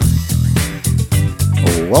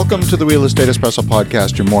Welcome to the Real Estate Espresso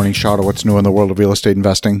Podcast, your morning shot of what's new in the world of real estate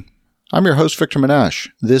investing. I'm your host, Victor Menashe.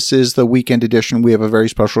 This is the weekend edition. We have a very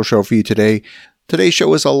special show for you today. Today's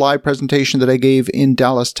show is a live presentation that I gave in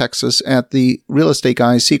Dallas, Texas at the Real Estate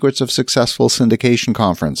Guys Secrets of Successful Syndication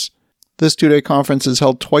Conference. This two-day conference is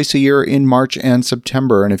held twice a year in March and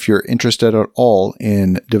September, and if you're interested at all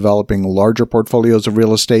in developing larger portfolios of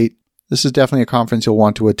real estate, this is definitely a conference you'll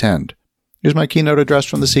want to attend. Here's my keynote address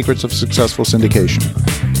from the Secrets of Successful Syndication.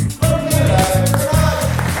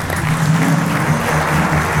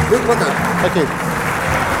 Okay.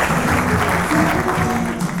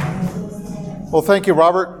 Well, thank you,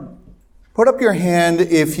 Robert. Put up your hand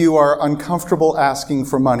if you are uncomfortable asking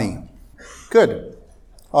for money. Good.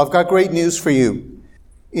 I've got great news for you.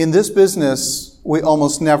 In this business, we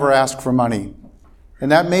almost never ask for money.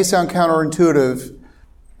 And that may sound counterintuitive,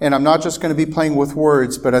 and I'm not just going to be playing with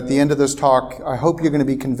words, but at the end of this talk, I hope you're going to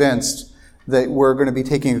be convinced that we're going to be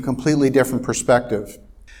taking a completely different perspective.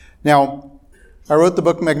 Now, I wrote the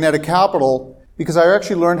book Magnetic Capital because I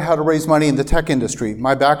actually learned how to raise money in the tech industry.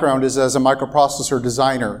 My background is as a microprocessor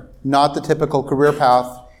designer, not the typical career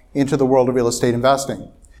path into the world of real estate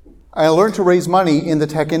investing. I learned to raise money in the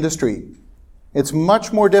tech industry. It's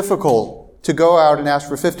much more difficult to go out and ask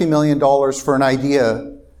for $50 million for an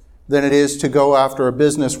idea than it is to go after a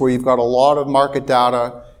business where you've got a lot of market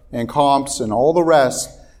data and comps and all the rest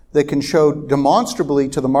that can show demonstrably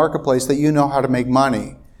to the marketplace that you know how to make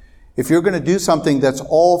money. If you're going to do something that's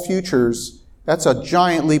all futures, that's a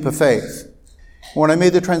giant leap of faith. When I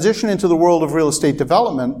made the transition into the world of real estate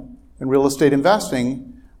development and real estate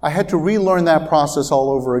investing, I had to relearn that process all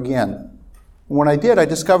over again. And when I did, I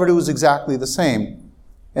discovered it was exactly the same.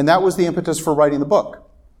 And that was the impetus for writing the book.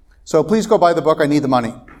 So please go buy the book. I need the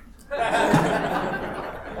money.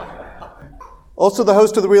 Also the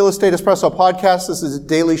host of the Real Estate Espresso Podcast. This is a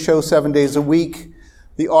daily show 7 days a week.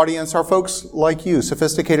 The audience are folks like you,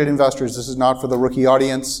 sophisticated investors. This is not for the rookie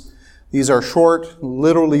audience. These are short,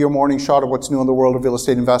 literally your morning shot of what's new in the world of real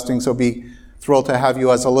estate investing, so be thrilled to have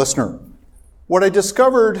you as a listener. What I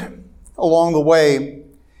discovered along the way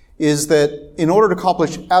is that in order to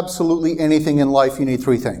accomplish absolutely anything in life, you need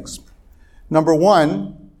three things. Number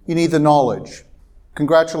one, you need the knowledge.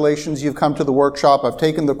 Congratulations, you've come to the workshop. I've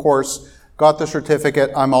taken the course, got the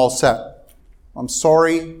certificate, I'm all set. I'm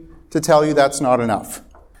sorry to tell you that's not enough.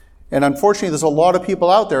 And unfortunately, there's a lot of people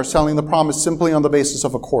out there selling the promise simply on the basis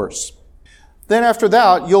of a course. Then after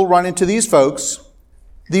that, you'll run into these folks.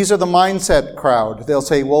 These are the mindset crowd. They'll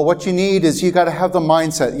say, well, what you need is you got to have the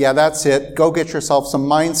mindset. Yeah, that's it. Go get yourself some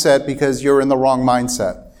mindset because you're in the wrong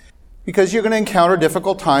mindset. Because you're going to encounter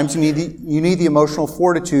difficult times. You need the emotional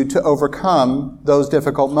fortitude to overcome those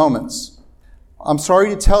difficult moments. I'm sorry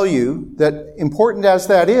to tell you that important as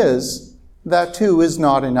that is, that too is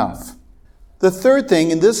not enough. The third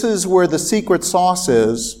thing, and this is where the secret sauce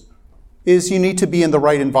is you need to be in the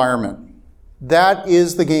right environment. That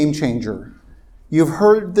is the game changer. You've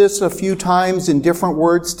heard this a few times in different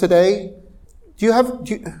words today.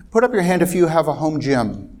 Put up your hand if you have a home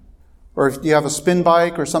gym, or if you have a spin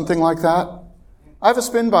bike or something like that. I have a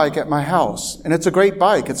spin bike at my house, and it's a great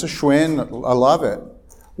bike. It's a Schwinn. I love it.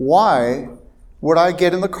 Why would I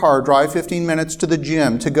get in the car, drive 15 minutes to the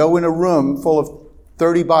gym, to go in a room full of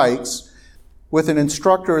 30 bikes with an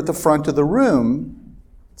instructor at the front of the room?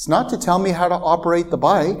 It's not to tell me how to operate the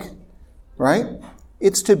bike, right?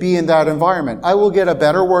 It's to be in that environment. I will get a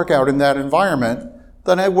better workout in that environment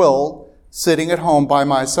than I will sitting at home by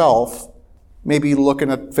myself, maybe looking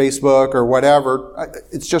at Facebook or whatever.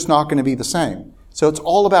 It's just not going to be the same. So it's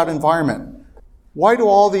all about environment. Why do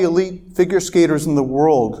all the elite figure skaters in the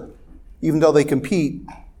world, even though they compete,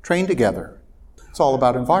 train together? It's all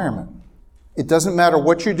about environment. It doesn't matter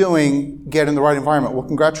what you're doing, get in the right environment. Well,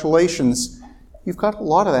 congratulations. You've got a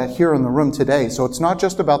lot of that here in the room today. So it's not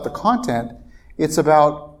just about the content. It's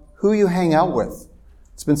about who you hang out with.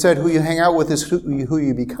 It's been said who you hang out with is who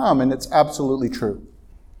you become, and it's absolutely true.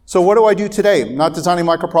 So what do I do today? I'm not designing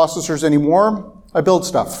microprocessors anymore. I build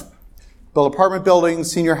stuff. Build apartment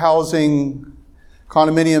buildings, senior housing,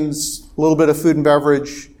 condominiums, a little bit of food and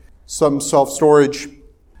beverage, some self-storage.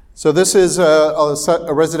 So this is a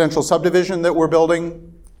residential subdivision that we're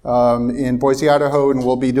building in Boise, Idaho, and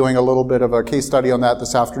we'll be doing a little bit of a case study on that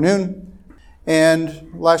this afternoon.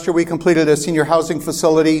 And last year we completed a senior housing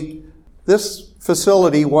facility. This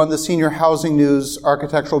facility won the Senior Housing News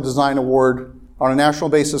Architectural Design Award on a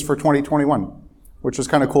national basis for 2021, which was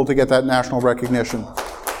kind of cool to get that national recognition.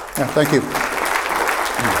 Yeah, thank you.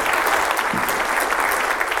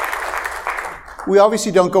 We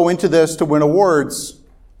obviously don't go into this to win awards,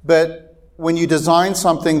 but when you design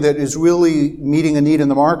something that is really meeting a need in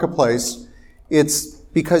the marketplace, it's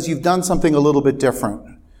because you've done something a little bit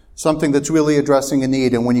different, something that's really addressing a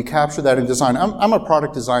need. And when you capture that in design, I'm a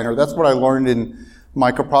product designer. That's what I learned in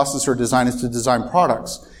microprocessor design, is to design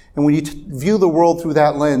products. And when you view the world through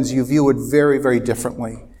that lens, you view it very, very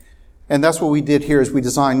differently. And that's what we did here, is we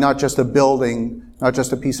designed not just a building, not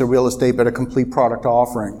just a piece of real estate, but a complete product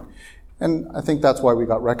offering. And I think that's why we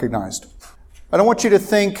got recognized. I don't want you to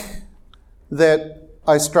think that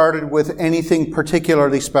I started with anything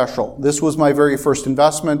particularly special. This was my very first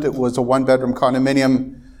investment. It was a one-bedroom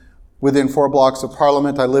condominium within 4 blocks of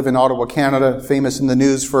Parliament. I live in Ottawa, Canada, famous in the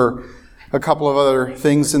news for a couple of other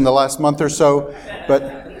things in the last month or so. But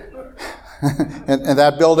and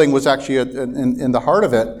that building was actually in the heart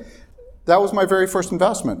of it. That was my very first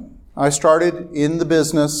investment. I started in the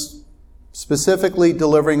business specifically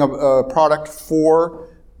delivering a product for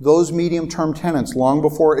those medium-term tenants long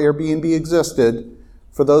before Airbnb existed,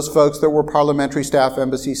 for those folks that were parliamentary staff,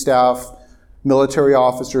 embassy staff, military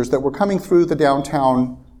officers that were coming through the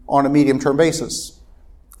downtown on a medium-term basis.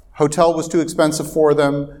 Hotel was too expensive for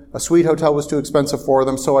them. A suite hotel was too expensive for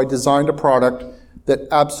them. So I designed a product that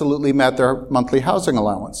absolutely met their monthly housing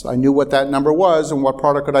allowance. I knew what that number was and what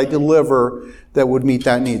product could I deliver that would meet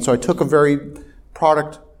that need. So I took a very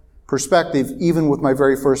product perspective, even with my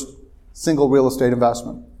very first single real estate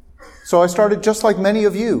investment. So I started just like many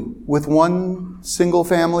of you, with one single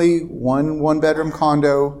family, one bedroom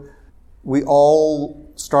condo. We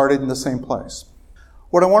all started in the same place.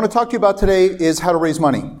 What I want to talk to you about today is how to raise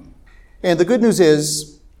money. And the good news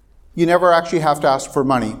is, you never actually have to ask for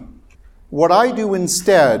money. What I do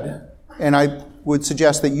instead, and I would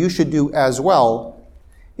suggest that you should do as well,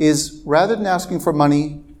 is rather than asking for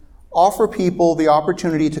money, offer people the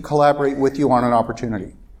opportunity to collaborate with you on an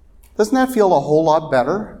opportunity. Doesn't that feel a whole lot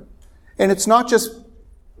better? And it's not just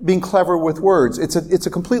being clever with words. It's a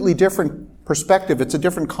completely different perspective. It's a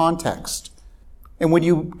different context. And when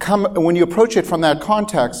you approach it from that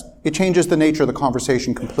context, it changes the nature of the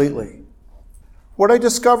conversation completely. What I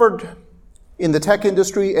discovered in the tech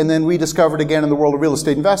industry, and then rediscovered again in the world of real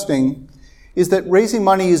estate investing, is that raising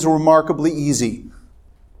money is remarkably easy,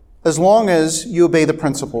 as long as you obey the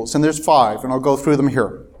principles. And there's 5, and I'll go through them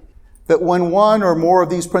here. That when one or more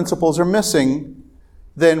of these principles are missing,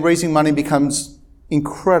 then raising money becomes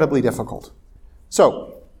incredibly difficult.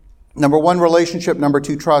 So, number 1, relationship. Number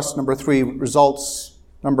 2, trust. Number 3, results.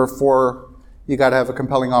 Number 4, you got to have a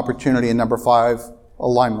compelling opportunity. And number 5,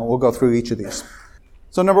 alignment. We'll go through each of these.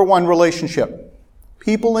 So number 1, relationship.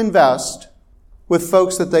 People invest with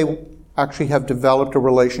folks that they actually have developed a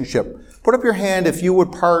relationship. Put up your hand if you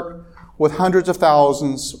would part with hundreds of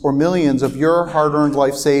thousands or millions of your hard-earned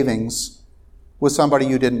life savings with somebody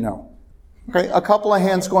you didn't know. Okay, a couple of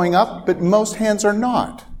hands going up, but most hands are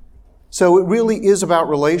not. So it really is about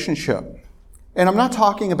relationship. And I'm not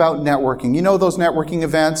talking about networking. You know those networking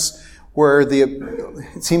events where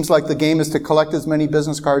it seems like the game is to collect as many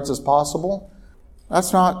business cards as possible?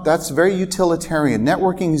 That's very utilitarian.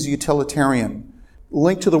 Networking is utilitarian.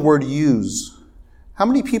 Linked to the word use. How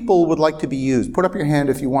many people would like to be used? Put up your hand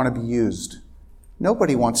if you want to be used.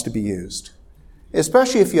 Nobody wants to be used.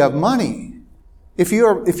 Especially if you have money. If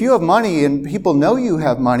you have money and people know you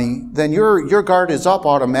have money, then your guard is up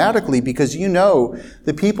automatically, because you know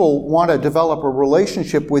that people want to develop a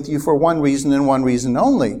relationship with you for one reason and one reason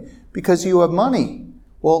only, because you have money.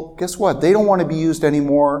 Well, guess what? They don't want to be used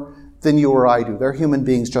anymore than you or I do. They're human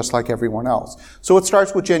beings just like everyone else. So it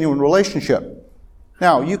starts with genuine relationship.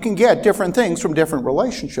 Now, you can get different things from different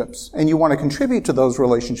relationships, and you want to contribute to those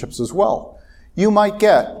relationships as well. You might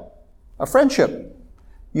get a friendship.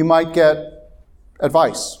 You might get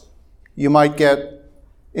advice. You might get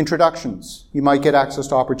introductions. You might get access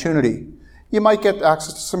to opportunity. You might get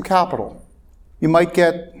access to some capital. You might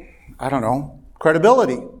get,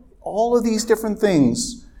 credibility. All of these different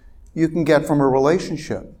things you can get from a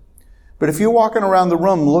relationship. But if you're walking around the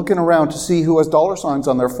room looking around to see who has dollar signs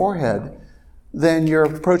on their forehead, then you're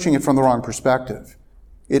approaching it from the wrong perspective.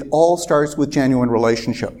 It all starts with genuine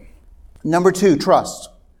relationship. Number 2, trust.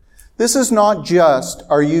 This is not just,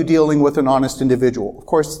 are you dealing with an honest individual? Of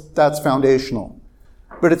course, that's foundational.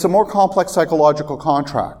 But it's a more complex psychological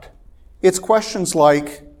contract. It's questions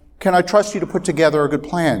like, can I trust you to put together a good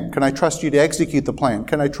plan? Can I trust you to execute the plan?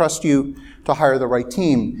 Can I trust you to hire the right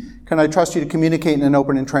team? Can I trust you to communicate in an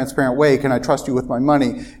open and transparent way? Can I trust you with my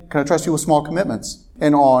money? Can I trust you with small commitments?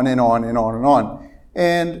 And on and on and on and on.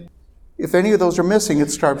 And if any of those are missing,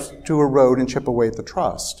 it starts to erode and chip away at the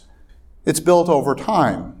trust. It's built over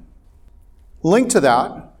time. Linked to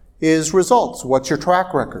that is results. What's your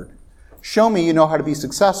track record? Show me you know how to be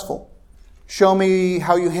successful. Show me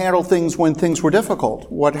how you handle things when things were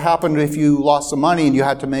difficult. What happened if you lost some money and you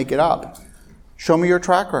had to make it up? Show me your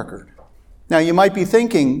track record. Now, you might be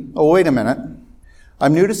thinking, oh, wait a minute.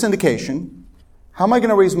 I'm new to syndication. How am I going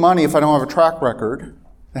to raise money if I don't have a track record?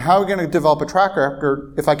 And how am I going to develop a track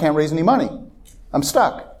record if I can't raise any money? I'm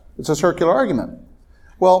stuck. It's a circular argument.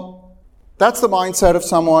 Well, that's the mindset of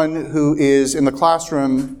someone who is in the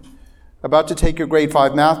classroom about to take your grade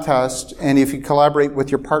 5 math test, and if you collaborate with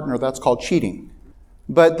your partner, that's called cheating.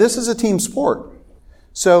 But this is a team sport.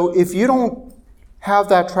 So if you don't have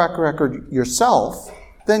that track record yourself,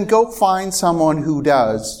 then go find someone who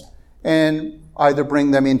does and either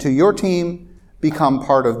bring them into your team, become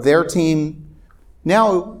part of their team.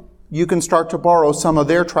 Now you can start to borrow some of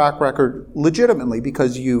their track record legitimately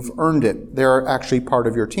because you've earned it. They're actually part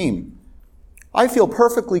of your team. I feel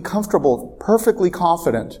perfectly comfortable, perfectly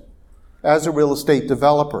confident as a real estate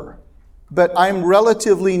developer. But I'm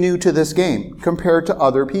relatively new to this game compared to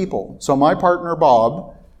other people. So my partner,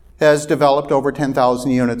 Bob, has developed over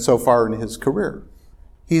 10,000 units so far in his career.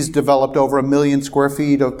 He's developed over 1 million square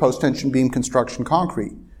feet of post-tension beam construction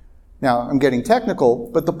concrete. Now, I'm getting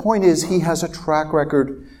technical, but the point is he has a track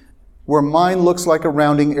record where mine looks like a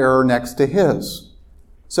rounding error next to his.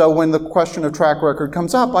 So when the question of track record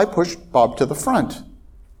comes up, I push Bob to the front.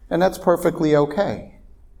 And that's perfectly okay.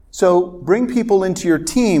 So bring people into your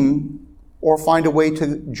team or find a way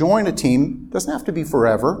to join a team. Doesn't have to be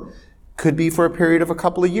forever. Could be for a period of a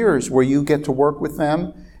couple of years where you get to work with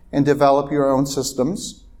them and develop your own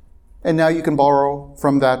systems. And now you can borrow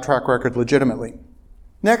from that track record legitimately.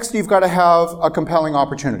 Next, you've got to have a compelling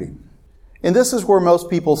opportunity. And this is where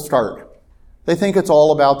most people start. They think it's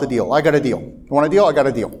all about the deal. I got a deal. You want a deal? I got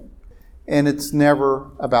a deal. And it's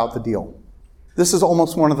never about the deal. This is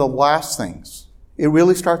almost one of the last things. It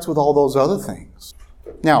really starts with all those other things.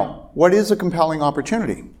 Now, what is a compelling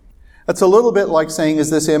opportunity? It's a little bit like saying, is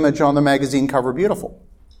this image on the magazine cover beautiful?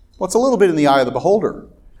 Well, it's a little bit in the eye of the beholder.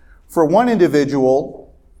 For one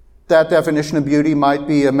individual, that definition of beauty might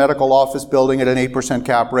be a medical office building at an 8%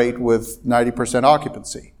 cap rate with 90%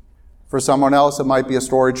 occupancy. For someone else, it might be a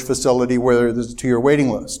storage facility where there's a 2-year waiting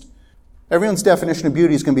list. Everyone's definition of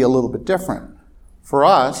beauty is going to be a little bit different. For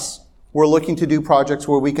us, we're looking to do projects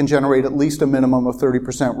where we can generate at least a minimum of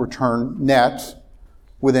 30% return net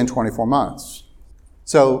within 24 months.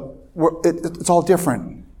 So it's all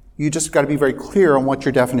different. You just got to be very clear on what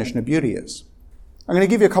your definition of beauty is. I'm going to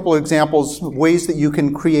give you a couple of examples of ways that you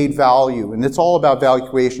can create value. And it's all about value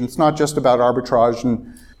creation. It's not just about arbitrage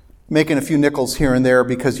and making a few nickels here and there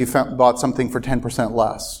because you bought something for 10%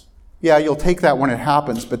 less. Yeah, you'll take that when it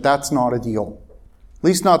happens, but that's not a deal. At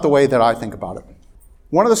least not the way that I think about it.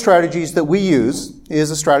 One of the strategies that we use is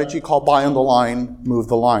a strategy called buy on the line, move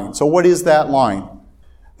the line. So what is that line?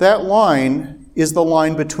 That line is the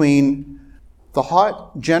line between the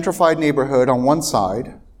hot, gentrified neighborhood on one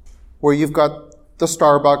side, where you've got the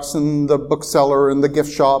Starbucks and the bookseller and the gift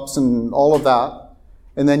shops and all of that,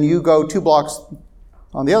 and then you go 2 blocks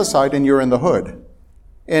on the other side and you're in the hood.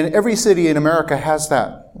 And every city in America has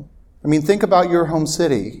that. I mean, think about your home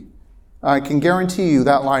city. I can guarantee you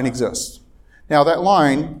that line exists. Now, that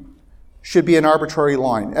line should be an arbitrary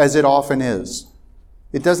line, as it often is.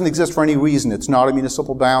 It doesn't exist for any reason. It's not a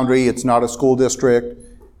municipal boundary. It's not a school district.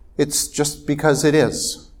 It's just because it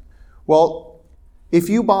is. Well, if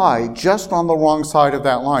you buy just on the wrong side of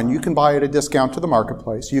that line, you can buy at a discount to the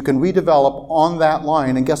marketplace. You can redevelop on that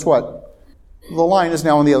line, and guess what? The line is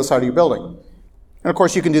now on the other side of your building. And of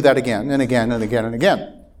course, you can do that again and again and again and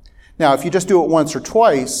again. Now, if you just do it once or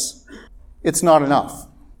twice, it's not enough.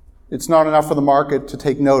 It's not enough for the market to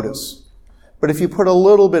take notice. But if you put a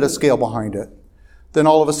little bit of scale behind it, then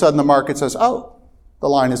all of a sudden the market says, oh, the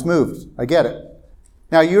line has moved. I get it.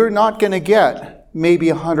 Now, you're not going to get maybe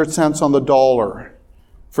 100 cents on the dollar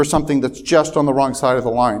for something that's just on the wrong side of the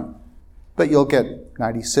line. But you'll get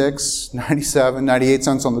 96, 97, 98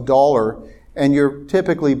 cents on the dollar, and you're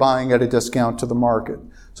typically buying at a discount to the market.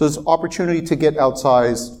 So there's opportunity to get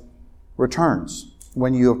outsized returns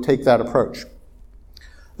when you take that approach.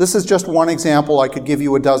 This is just one example. I could give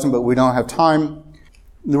you a dozen, but we don't have time.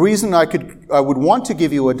 The reason I would want to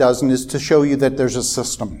give you a dozen is to show you that there's a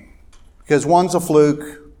system. Because one's a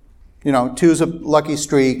fluke, two's a lucky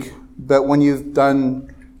streak, but when you've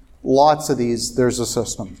done lots of these, there's a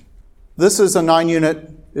system. This is a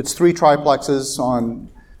 9-unit, it's 3 triplexes on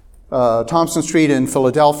Thompson Street in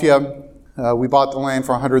Philadelphia. We bought the land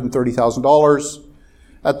for $130,000.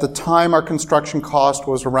 At the time, our construction cost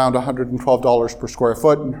was around $112 per square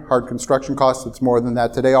foot. And hard construction costs, it's more than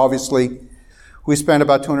that today, obviously. We spent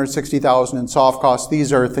about $260,000 in soft costs.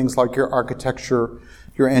 These are things like your architecture,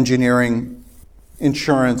 your engineering,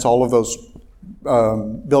 insurance, all of those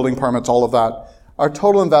building permits, all of that. Our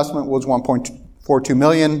total investment was $1.42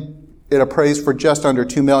 million. It appraised for just under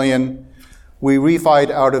 $2 million. We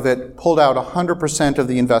refied out of it, pulled out 100% of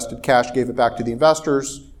the invested cash, gave it back to the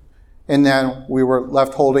investors, and then we were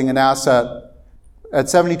left holding an asset at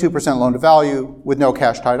 72% loan to value with no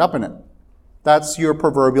cash tied up in it. That's your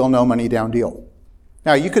proverbial no money down deal.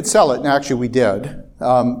 Now, you could sell it, and actually we did,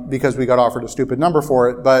 because we got offered a stupid number for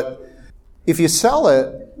it, but if you sell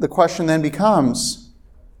it, the question then becomes,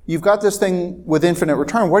 you've got this thing with infinite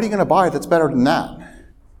return, what are you going to buy that's better than that?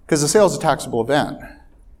 Because the sale is a taxable event.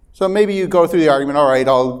 So maybe you go through the argument, all right,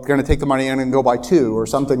 I'm going to take the money in and go buy 2 or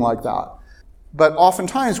something like that. But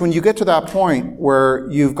oftentimes when you get to that point where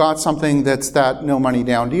you've got something that's that no money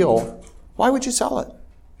down deal, why would you sell it?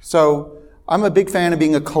 So I'm a big fan of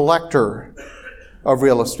being a collector of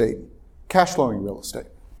real estate, cash flowing real estate.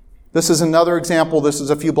 This is another example. This is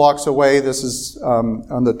a few blocks away. This is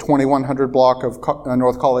on the 2100 block of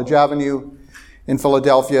North College Avenue in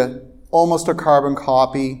Philadelphia. Almost a carbon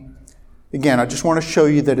copy. Again, I just want to show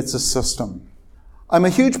you that it's a system. I'm a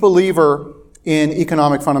huge believer in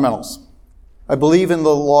economic fundamentals. I believe in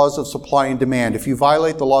the laws of supply and demand. If you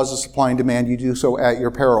violate the laws of supply and demand, you do so at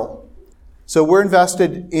your peril. So we're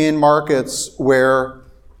invested in markets where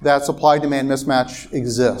that supply-demand mismatch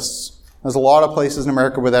exists. There's a lot of places in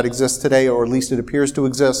America where that exists today, or at least it appears to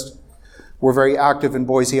exist. We're very active in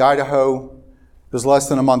Boise, Idaho. There's less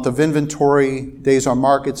than a month of inventory. Days on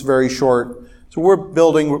market's very short. So we're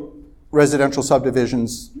building residential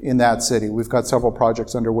subdivisions in that city. We've got several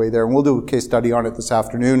projects underway there, and we'll do a case study on it this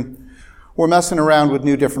afternoon. We're messing around with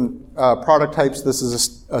new different product types. This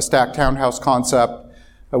is a stacked townhouse concept,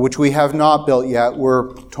 which we have not built yet.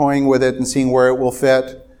 We're toying with it and seeing where it will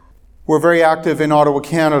fit. We're very active in Ottawa,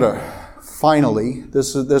 Canada. Finally,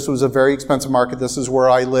 this was a very expensive market. This is where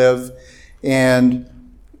I live, and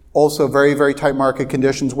also very, very tight market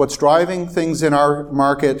conditions. What's driving things in our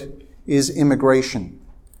market is immigration.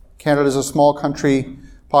 Canada is a small country,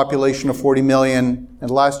 population of 40 million,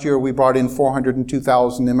 and last year we brought in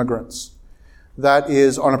 402,000 immigrants. That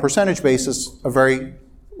is, on a percentage basis, a very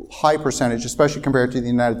high percentage, especially compared to the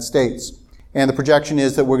United States. And the projection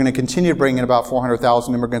is that we're going to continue to bring in about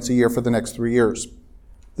 400,000 immigrants a year for the next 3 years.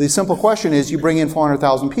 The simple question is, you bring in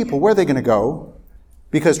 400,000 people, where are they going to go?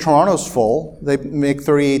 Because Toronto's full. They make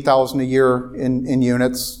 38,000 a year in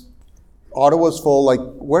units. Ottawa's full.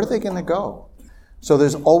 Where are they going to go? So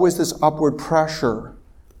there's always this upward pressure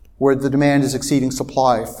where the demand is exceeding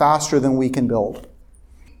supply faster than we can build.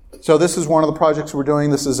 So this is one of the projects we're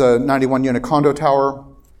doing. This is a 91-unit condo tower.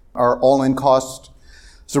 Our all-in cost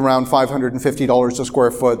is around $550 a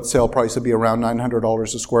square foot. Sale price would be around $900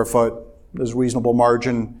 a square foot. There's reasonable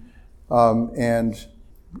margin. This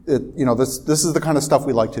is the kind of stuff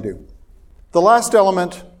we like to do. The last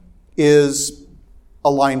element is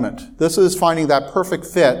alignment. This is finding that perfect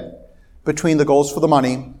fit between the goals for the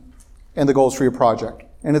money and the goals for your project.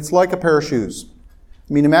 And it's like a pair of shoes.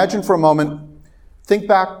 I mean, imagine for a moment, think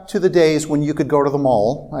back to the days when you could go to the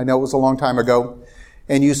mall. I know it was a long time ago.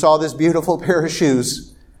 And you saw this beautiful pair of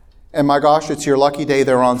shoes. And my gosh, it's your lucky day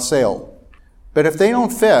they're on sale. But if they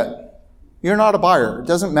don't fit, you're not a buyer. It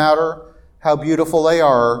doesn't matter how beautiful they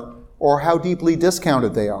are or how deeply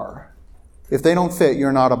discounted they are. If they don't fit,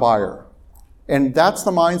 you're not a buyer. And that's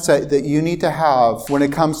the mindset that you need to have when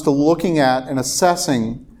it comes to looking at and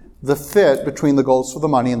assessing the fit between the goals for the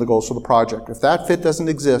money and the goals for the project. If that fit doesn't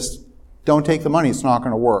exist, don't take the money. It's not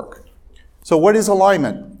going to work. So what is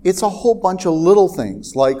alignment? It's a whole bunch of little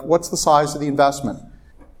things, like what's the size of the investment?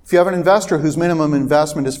 If you have an investor whose minimum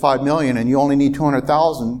investment is $5 million and you only need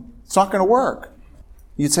 $200,000, it's not going to work.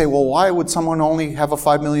 You'd say, well, why would someone only have a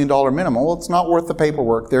 $5 million minimum? Well, it's not worth the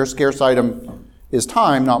paperwork. Their scarce item is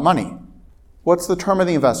time, not money. What's the term of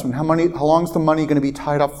the investment? How long is the money going to be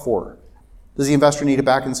tied up for? Does the investor need it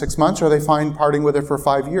back in 6 months, or are they fine parting with it for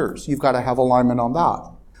 5 years? You've got to have alignment on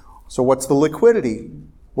that. So what's the liquidity?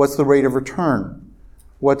 What's the rate of return?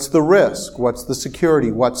 What's the risk? What's the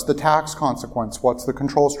security? What's the tax consequence? What's the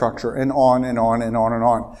control structure? And on and on and on and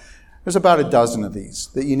on. There's about a dozen of these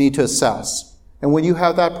that you need to assess. And when you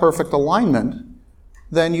have that perfect alignment,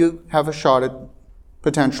 then you have a shot at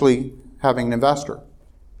potentially having an investor.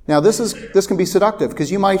 Now this can be seductive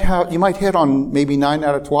because you might hit on maybe 9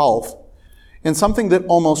 out of 12, and something that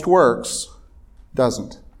almost works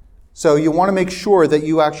doesn't. So you want to make sure that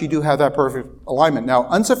you actually do have that perfect alignment. Now,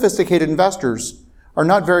 unsophisticated investors are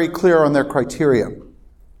not very clear on their criteria.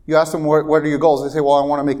 You ask them, what are your goals? They say, well, I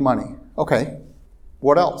want to make money. Okay,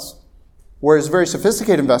 what else? Whereas very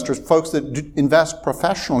sophisticated investors, folks that invest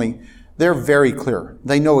professionally, they're very clear.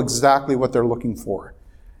 They know exactly what they're looking for.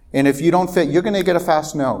 And if you don't fit, you're going to get a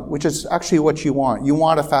fast no, which is actually what you want. You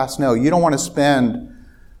want a fast no. You don't want to spend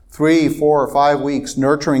 3, 4, or 5 weeks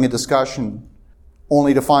nurturing a discussion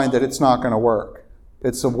only to find that it's not going to work.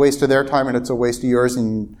 It's a waste of their time and it's a waste of yours,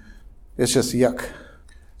 and it's just yuck.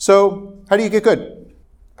 So how do you get good?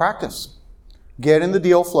 Practice. Get in the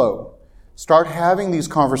deal flow. Start having these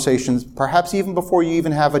conversations, perhaps even before you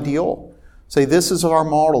even have a deal. Say, this is our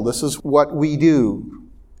model. This is what we do.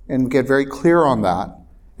 And get very clear on that.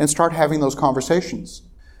 And start having those conversations.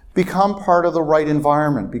 Become part of the right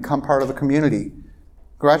environment. Become part of the community.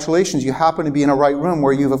 Congratulations, you happen to be in a right room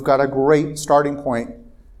where you have got a great starting point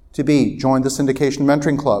to be. Join the Syndication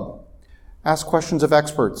Mentoring Club. Ask questions of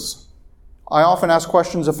experts. I often ask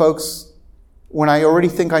questions of folks when I already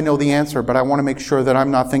think I know the answer, but I want to make sure that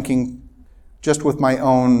I'm not thinking just with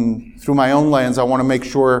through my own lens. I want to make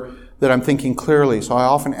sure that I'm thinking clearly. So I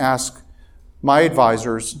often ask my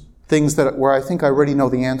advisors things where I think I already know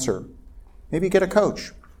the answer. Maybe get a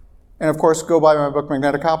coach. And of course, go buy my book,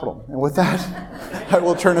 Magnetic Capital. And with that, I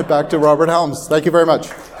will turn it back to Robert Helms. Thank you very much.